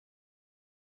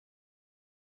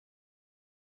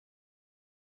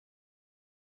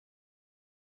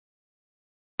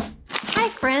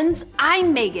friends,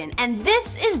 I'm Megan, and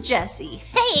this is Jessie.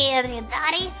 Hey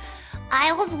everybody!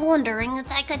 I was wondering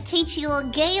if I could teach you a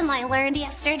game I learned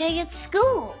yesterday at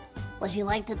school. Would you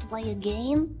like to play a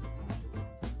game?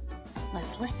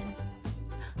 Let's listen.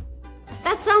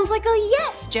 That sounds like a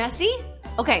yes, Jessie.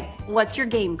 Okay, what's your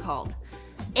game called?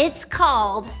 It's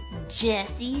called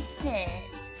Jessie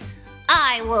Says.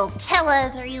 I will tell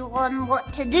everyone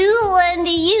what to do and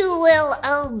you will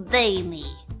obey me.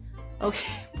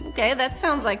 Okay, that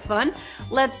sounds like fun.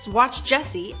 Let's watch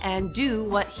Jessie and do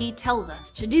what he tells us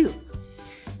to do.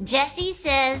 Jessie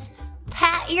says,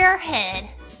 pat your head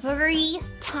 3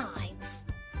 times.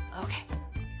 Okay.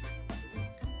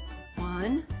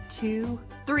 1, 2,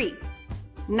 3.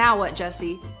 Now what,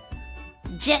 Jessie?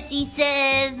 Jessie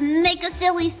says, make a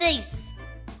silly face.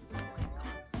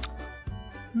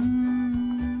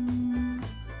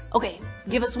 Okay,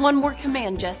 give us one more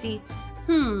command, Jessie.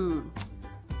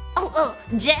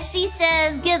 Jessie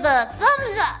says, give a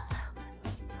thumbs up.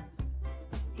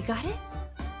 You got it?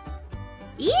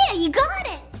 Yeah, you got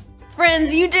it.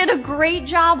 Friends, you did a great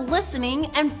job listening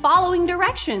and following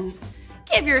directions.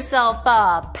 Give yourself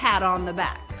a pat on the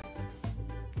back.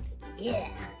 Yeah.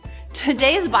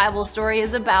 Today's Bible story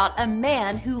is about a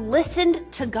man who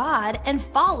listened to God and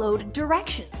followed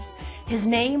directions. His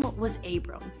name was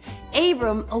Abram.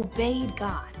 Abram obeyed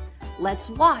God. Let's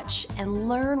watch and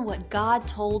learn what God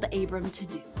told Abram to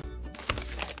do.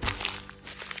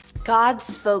 God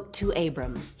spoke to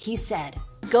Abram. He said,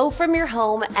 "Go from your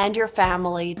home and your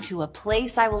family to a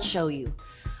place I will show you.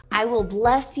 I will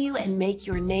bless you and make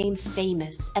your name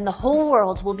famous, and the whole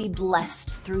world will be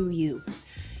blessed through you."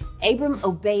 Abram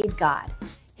obeyed God.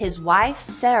 His wife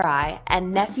Sarai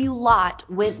and nephew Lot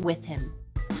went with him.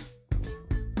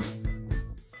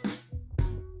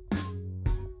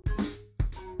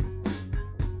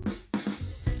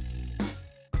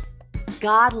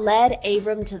 God led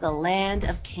Abram to the land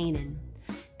of Canaan.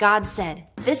 God said,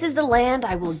 "This is the land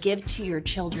I will give to your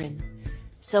children."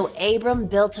 So Abram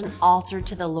built an altar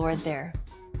to the Lord there.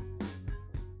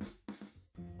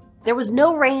 There was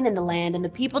no rain in the land, and the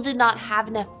people did not have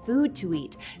enough food to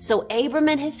eat. So Abram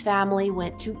and his family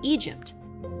went to Egypt.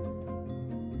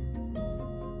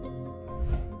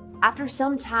 After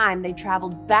some time, they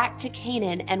traveled back to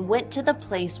Canaan and went to the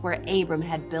place where Abram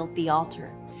had built the altar.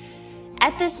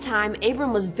 At this time,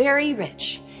 Abram was very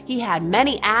rich. He had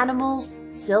many animals,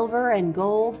 silver and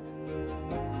gold.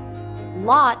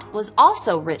 Lot was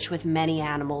also rich with many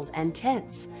animals and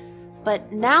tents.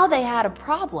 But now they had a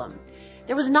problem.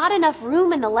 There was not enough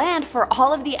room in the land for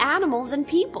all of the animals and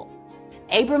people.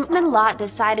 Abram and Lot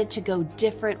decided to go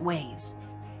different ways.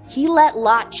 He let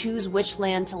Lot choose which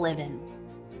land to live in.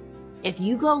 "If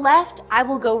you go left, I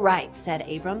will go right," said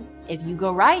Abram. "If you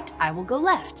go right, I will go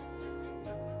left."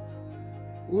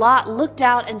 Lot looked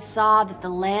out and saw that the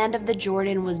land of the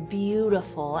Jordan was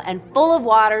beautiful and full of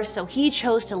water, so he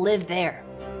chose to live there.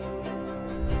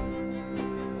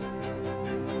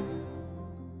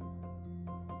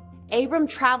 Abram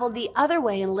traveled the other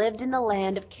way and lived in the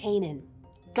land of Canaan.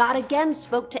 God again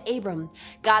spoke to Abram.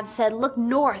 God said, "Look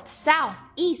north, south,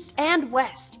 east, and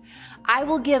west. I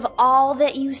will give all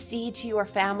that you see to your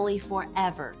family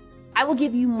forever. I will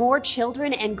give you more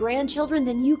children and grandchildren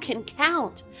than you can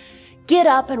count. Get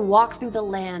up and walk through the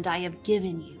land I have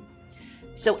given you."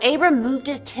 So Abram moved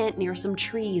his tent near some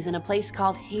trees in a place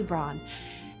called Hebron,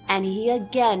 and he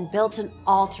again built an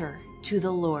altar to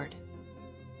the Lord.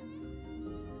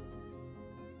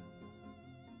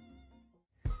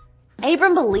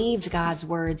 Abram believed God's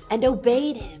words and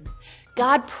obeyed him.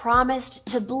 God promised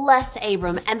to bless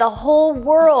Abram and the whole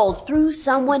world through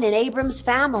someone in Abram's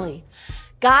family.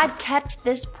 God kept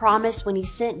this promise when he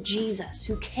sent Jesus,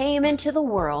 who came into the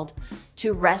world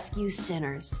to rescue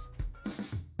sinners.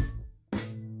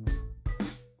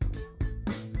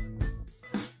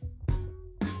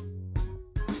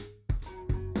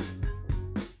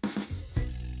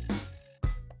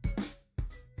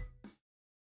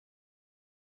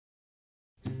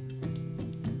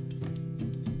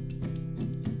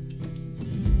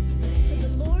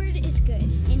 Good,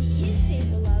 and his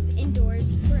faithful love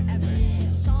endures forever.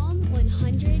 Psalm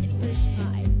 100, verse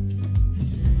 5.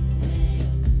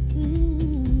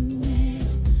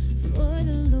 For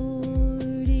the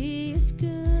Lord is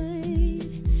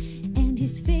good, and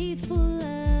his faithful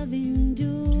love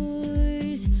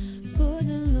endures. For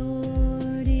the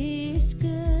Lord is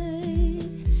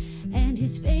good, and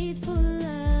his faithful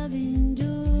love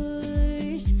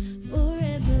endures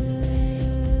forever.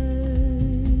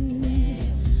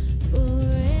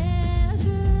 Forever.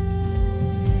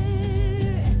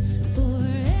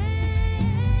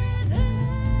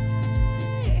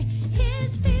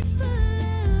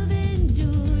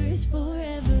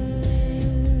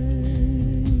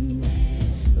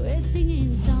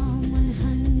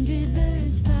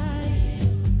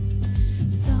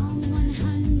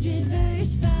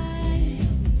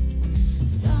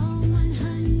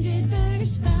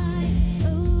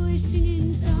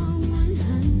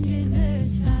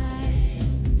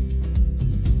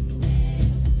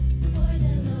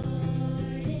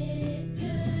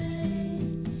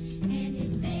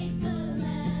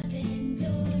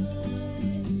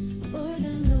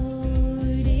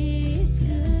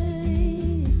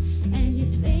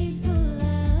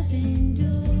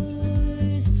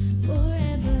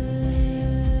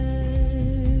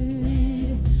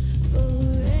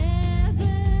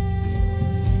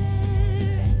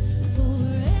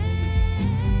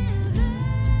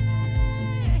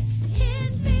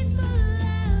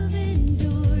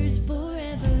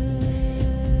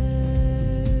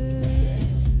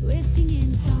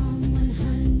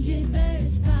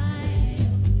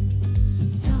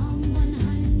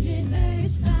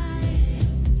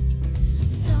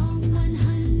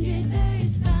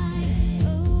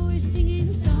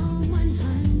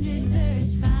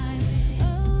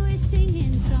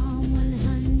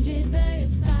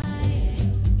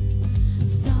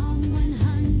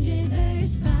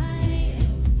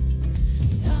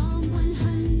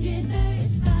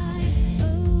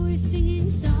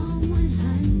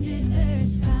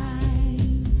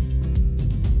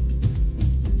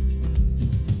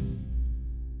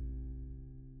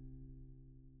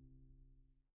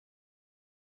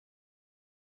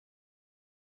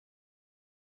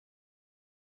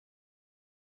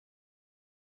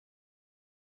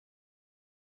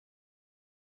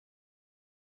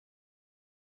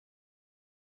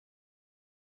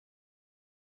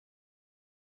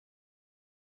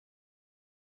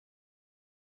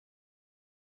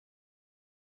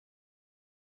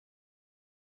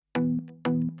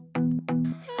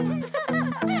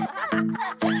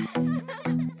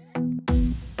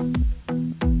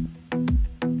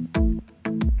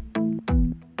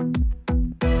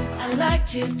 like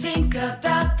to think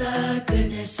about the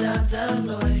goodness of the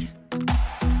Lord.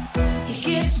 He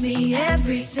gives me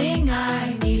everything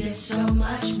I need and so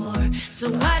much more.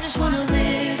 So I just want to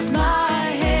lift my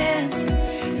hands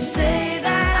and say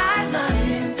that I love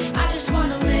him. I just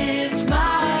want to lift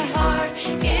my heart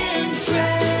in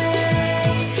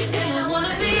praise. And I want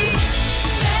to be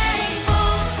thankful.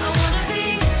 I want to be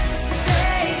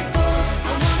grateful.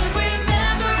 I want to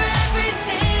remember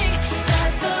everything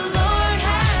that the Lord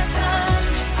has done.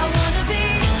 I want to be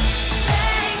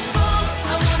thankful.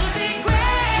 I want to be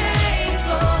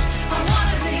grateful. I want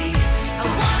to be, I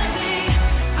want to be,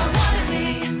 I want to be.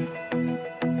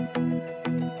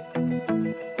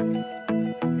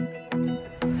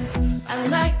 I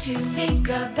like to think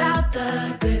about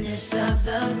the goodness of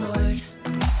the Lord.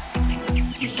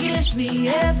 He gives me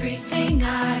everything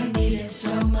I need and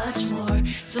so much more.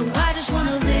 So I just want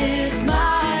to lift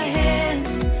my hands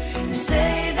and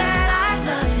say that I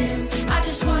love him. I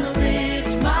just want to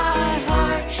lift my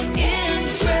heart in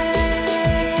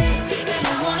praise. And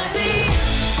I want to be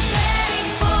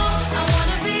thankful. I want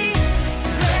to be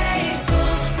grateful.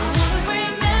 I want to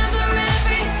remember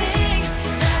everything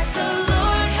that the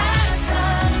Lord has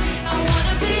done. I want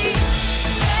to be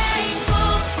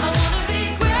thankful. I want to be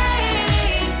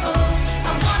grateful.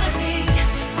 I want to be,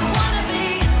 I want to be,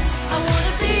 I want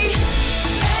to be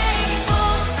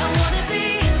thankful. I want to be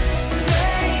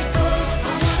grateful.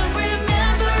 I want to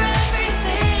remember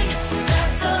everything that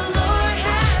the Lord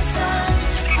has done.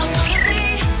 I want to be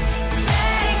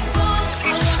thankful.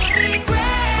 I want to be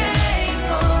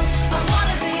grateful. I want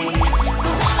to be,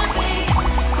 I want to be,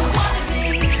 I want to be,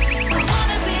 I want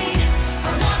to be,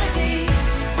 I want to be,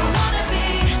 I want to be,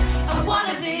 I want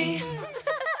to be.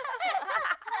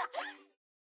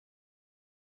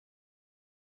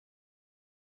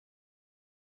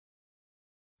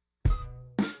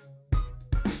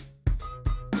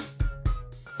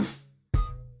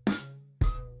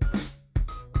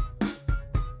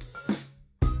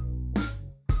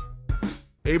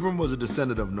 Abram was a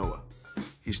descendant of Noah.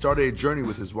 He started a journey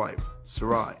with his wife,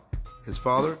 Sarai, his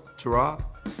father, Terah,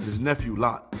 and his nephew,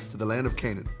 Lot, to the land of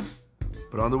Canaan.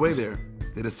 But on the way there,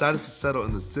 they decided to settle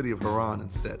in the city of Haran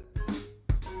instead.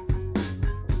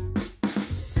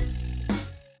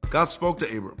 God spoke to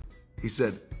Abram. He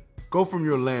said, "Go from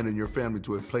your land and your family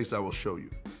to a place I will show you.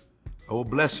 I will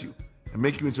bless you and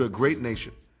make you into a great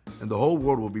nation, and the whole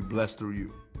world will be blessed through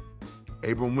you."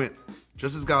 Abram went,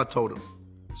 just as God told him.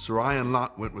 Sarai and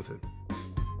Lot went with him.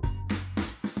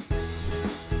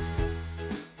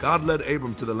 God led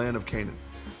Abram to the land of Canaan.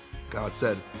 God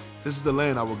said, "This is the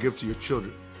land I will give to your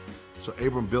children." So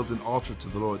Abram built an altar to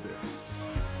the Lord there.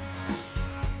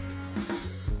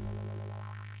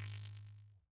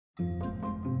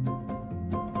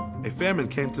 A famine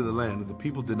came to the land, and the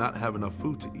people did not have enough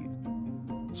food to eat.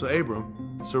 So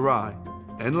Abram, Sarai,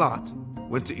 and Lot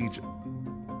went to Egypt.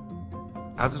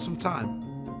 After some time,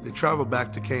 they traveled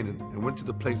back to Canaan and went to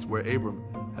the place where Abram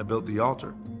had built the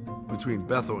altar between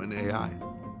Bethel and Ai.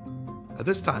 At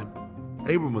this time,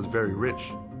 Abram was very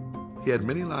rich. He had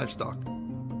many livestock,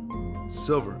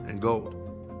 silver and gold.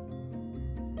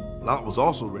 Lot was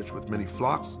also rich with many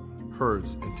flocks,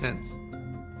 herds, and tents.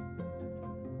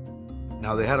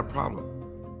 Now they had a problem.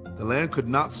 The land could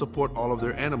not support all of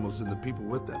their animals and the people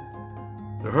with them.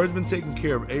 The herdsmen taking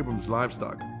care of Abram's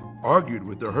livestock argued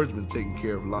with the herdsmen taking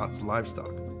care of Lot's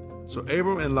livestock. So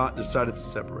Abram and Lot decided to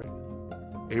separate.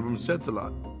 Abram said to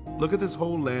Lot, "Look at this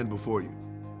whole land before you."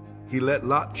 He let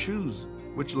Lot choose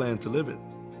which land to live in.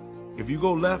 "If you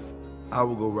go left, I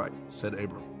will go right," said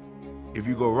Abram. "If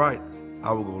you go right,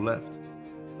 I will go left."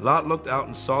 Lot looked out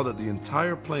and saw that the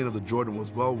entire plain of the Jordan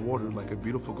was well watered like a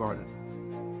beautiful garden.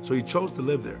 So he chose to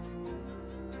live there.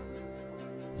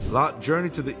 Lot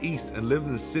journeyed to the east and lived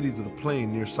in the cities of the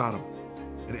plain near Sodom,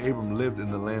 and Abram lived in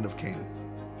the land of Canaan.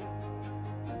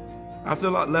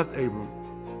 After Lot left Abram,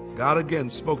 God again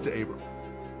spoke to Abram.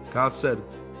 God said,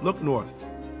 "Look north,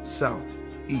 south,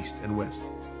 east, and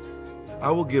west.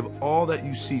 I will give all that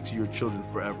you see to your children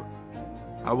forever.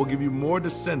 I will give you more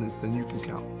descendants than you can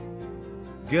count.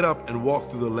 Get up and walk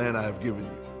through the land I have given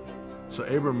you." So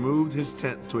Abram moved his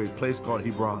tent to a place called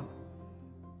Hebron,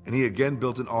 and he again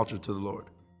built an altar to the Lord.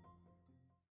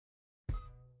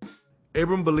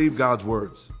 Abram believed God's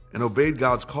words and obeyed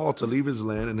God's call to leave his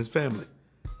land and his family.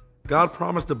 God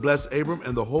promised to bless Abram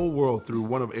and the whole world through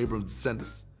one of Abram's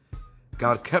descendants.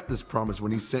 God kept this promise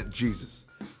when he sent Jesus,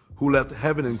 who left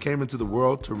heaven and came into the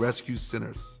world to rescue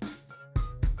sinners.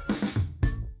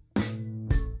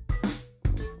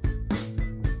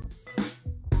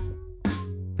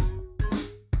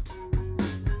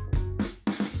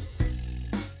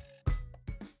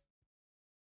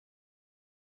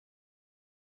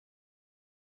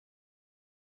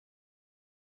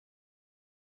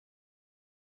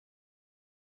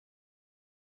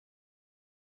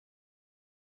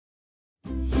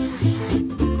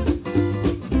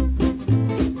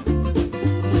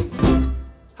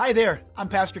 Hi there, I'm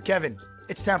Pastor Kevin.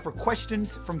 It's time for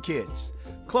questions from kids.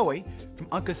 Chloe from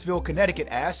Uncasville, Connecticut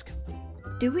asks,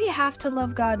 do we have to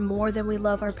love God more than we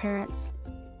love our parents?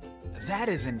 that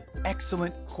is an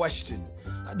excellent question.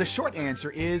 The short answer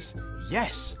is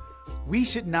yes. We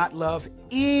should not love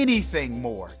anything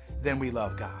more than we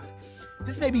love God.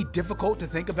 This may be difficult to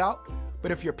think about, but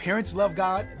if your parents love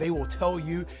God, they will tell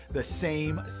you the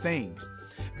same thing.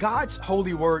 God's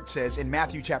holy word says in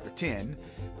Matthew chapter 10,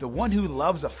 the one who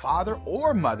loves a father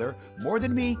or mother more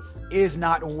than me is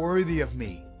not worthy of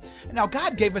me. Now,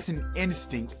 God gave us an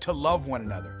instinct to love one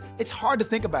another. It's hard to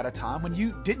think about a time when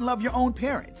you didn't love your own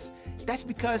parents. That's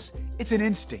because it's an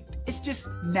instinct. It's just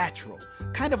natural,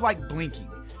 kind of like blinking.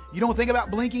 You don't think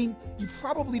about blinking, you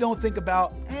probably don't think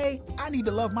about, hey, I need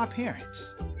to love my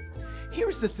parents.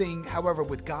 Here's the thing, however,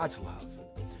 with God's love.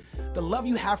 The love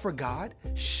you have for God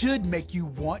should make you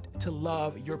want to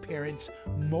love your parents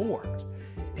more.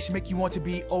 It should make you want to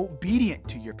be obedient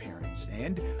to your parents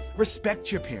and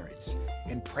respect your parents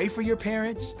and pray for your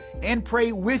parents and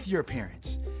pray with your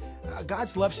parents.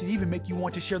 God's love should even make you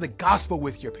want to share the gospel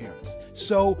with your parents.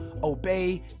 So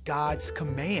obey God's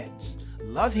commands.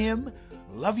 Love Him,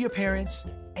 love your parents,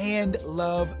 and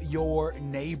love your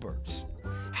neighbors.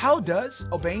 How does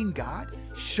obeying God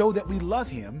show that we love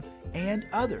Him and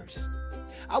others?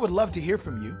 I would love to hear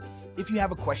from you. If you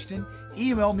have a question,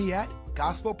 email me at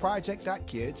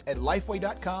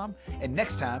gospelproject.kids@lifeway.com, and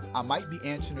next time I might be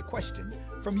answering a question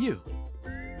from you.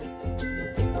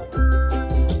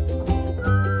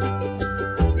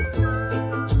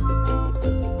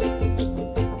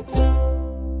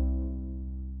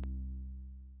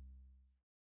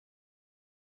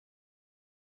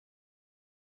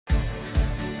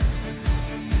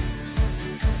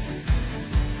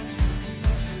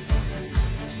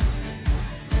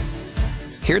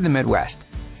 Here in the Midwest,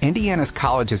 Indiana's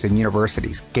colleges and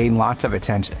universities gain lots of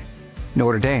attention.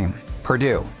 Notre Dame,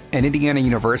 Purdue, and Indiana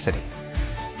University.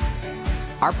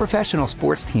 Our professional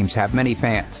sports teams have many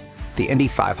fans. The Indy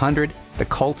 500, the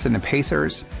Colts and the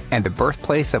Pacers, and the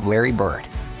birthplace of Larry Bird.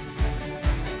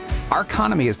 Our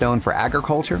economy is known for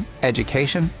agriculture,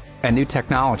 education, and new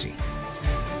technology.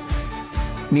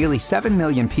 Nearly 7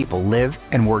 million people live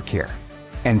and work here.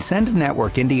 And Send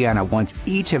Network Indiana wants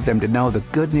each of them to know the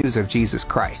good news of Jesus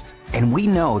Christ. And we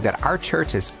know that our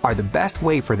churches are the best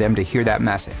way for them to hear that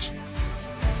message.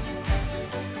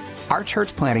 Our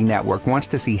church planting network wants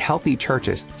to see healthy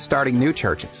churches starting new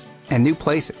churches and new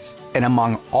places and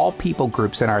among all people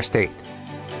groups in our state.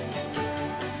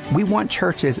 We want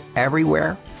churches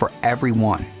everywhere for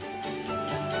everyone.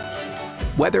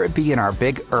 Whether it be in our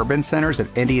big urban centers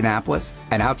of Indianapolis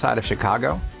and outside of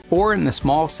Chicago, or in the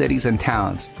small cities and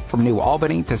towns from New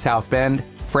Albany to South Bend,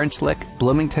 French Lick,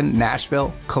 Bloomington,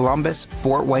 Nashville, Columbus,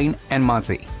 Fort Wayne, and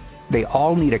Muncie. They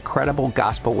all need a credible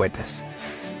gospel witness.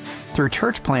 Through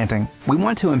church planting, we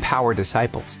want to empower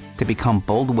disciples to become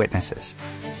bold witnesses.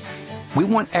 We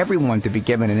want everyone to be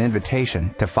given an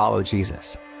invitation to follow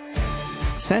Jesus.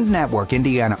 Send Network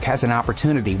Indiana has an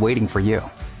opportunity waiting for you.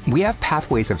 We have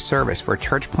pathways of service for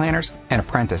church planners and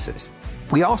apprentices.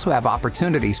 We also have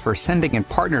opportunities for sending and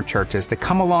partner churches to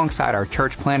come alongside our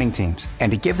church planning teams and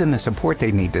to give them the support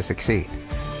they need to succeed.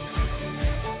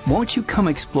 Won't you come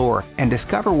explore and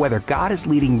discover whether God is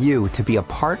leading you to be a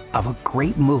part of a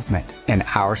great movement in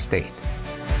our state?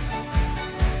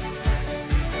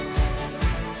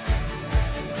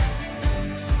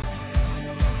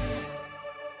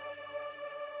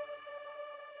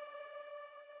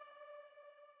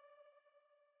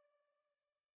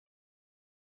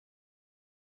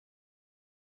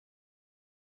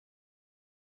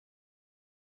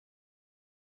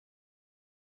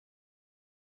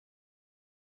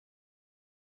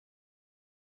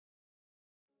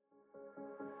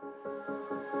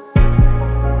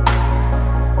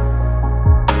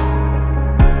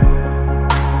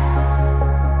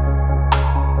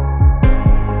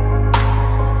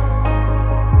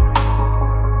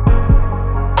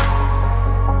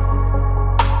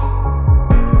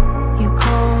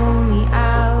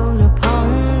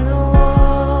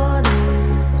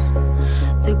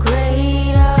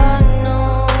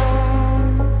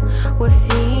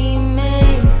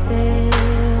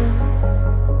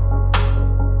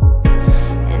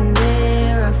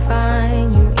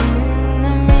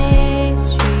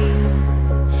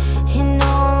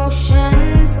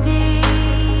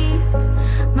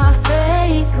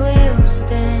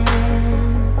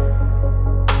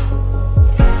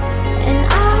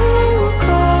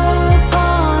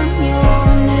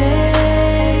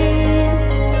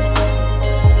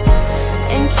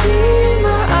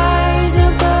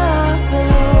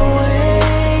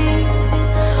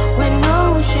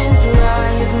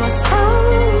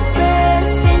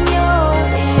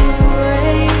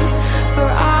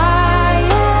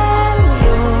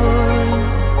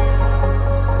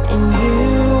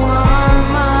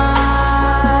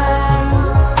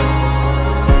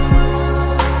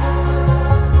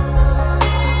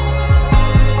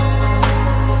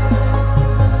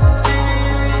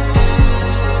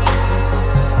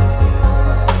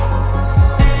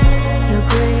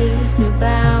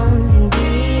 abounds in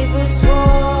deepest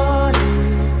waters.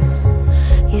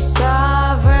 Your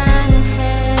sovereign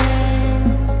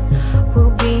hand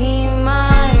will be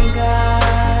my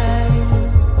guide.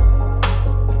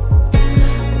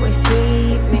 Where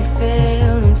feet may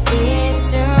fail and fear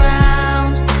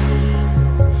surrounds me,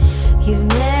 you've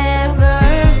never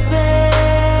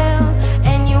failed,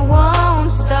 and you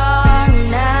won't start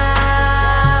now.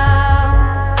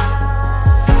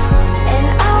 And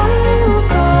I will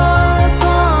call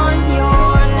upon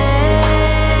your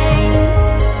name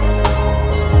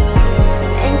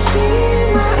and keep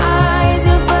my eyes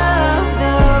above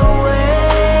the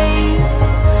waves.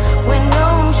 When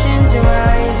oceans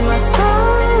rise, my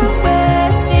soul will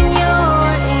rest in your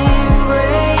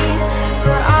embrace.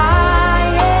 For I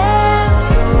am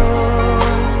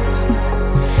yours,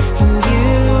 and you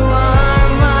are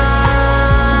mine.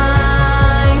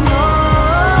 Oh,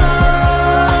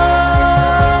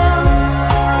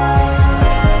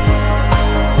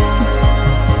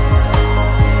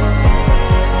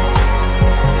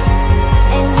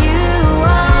 and you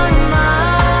are mine.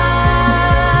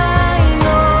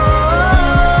 Oh,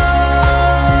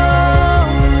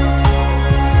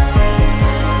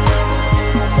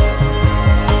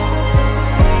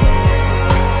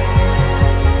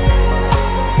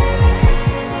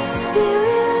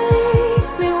 Spirit,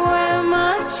 lead me where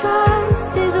my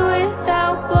trust is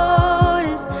without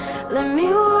borders. Let me